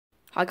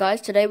Hi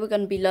guys, today we're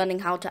going to be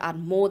learning how to add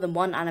more than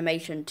one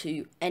animation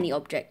to any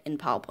object in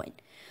PowerPoint.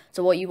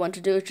 So what you want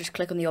to do is just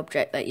click on the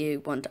object that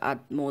you want to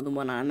add more than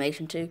one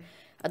animation to,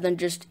 and then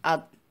just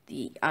add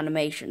the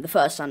animation, the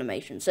first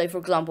animation. So for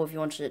example, if you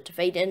wanted it to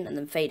fade in and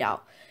then fade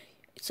out.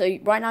 So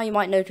right now you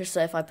might notice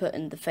that if I put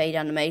in the fade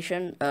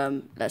animation,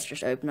 let's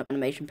just open up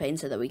animation pane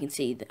so that we can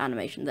see the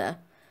animation there.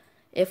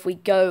 If we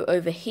go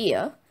over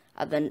here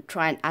and then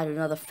try and add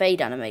another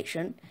fade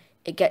animation,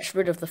 it gets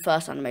rid of the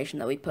first animation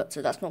that we put,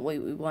 so that's not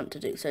what we want to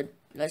do. So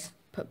let's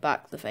put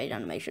back the fade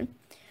animation.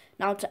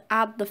 Now to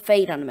add the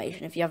fade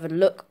animation, if you have a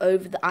look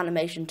over the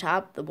animation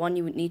tab, the one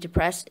you would need to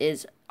press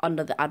is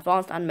under the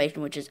advanced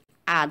animation, which is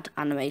add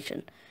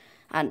animation.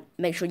 And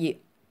make sure you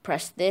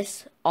press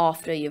this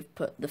after you've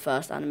put the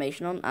first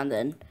animation on, and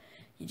then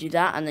you do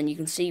that, and then you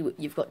can see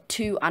you've got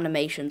two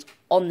animations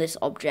on this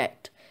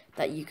object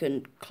that you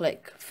can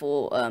click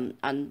for,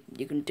 and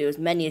you can do as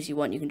many as you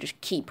want. You can just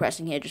keep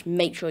pressing here, just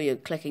make sure you're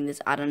clicking this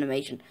add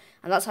animation,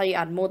 and that's how you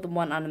add more than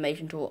one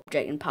animation to an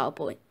object in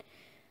PowerPoint.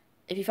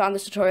 If you found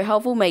this tutorial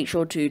helpful, make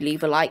sure to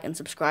leave a like and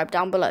subscribe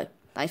down below.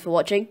 Thanks for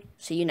watching,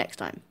 see you next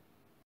time.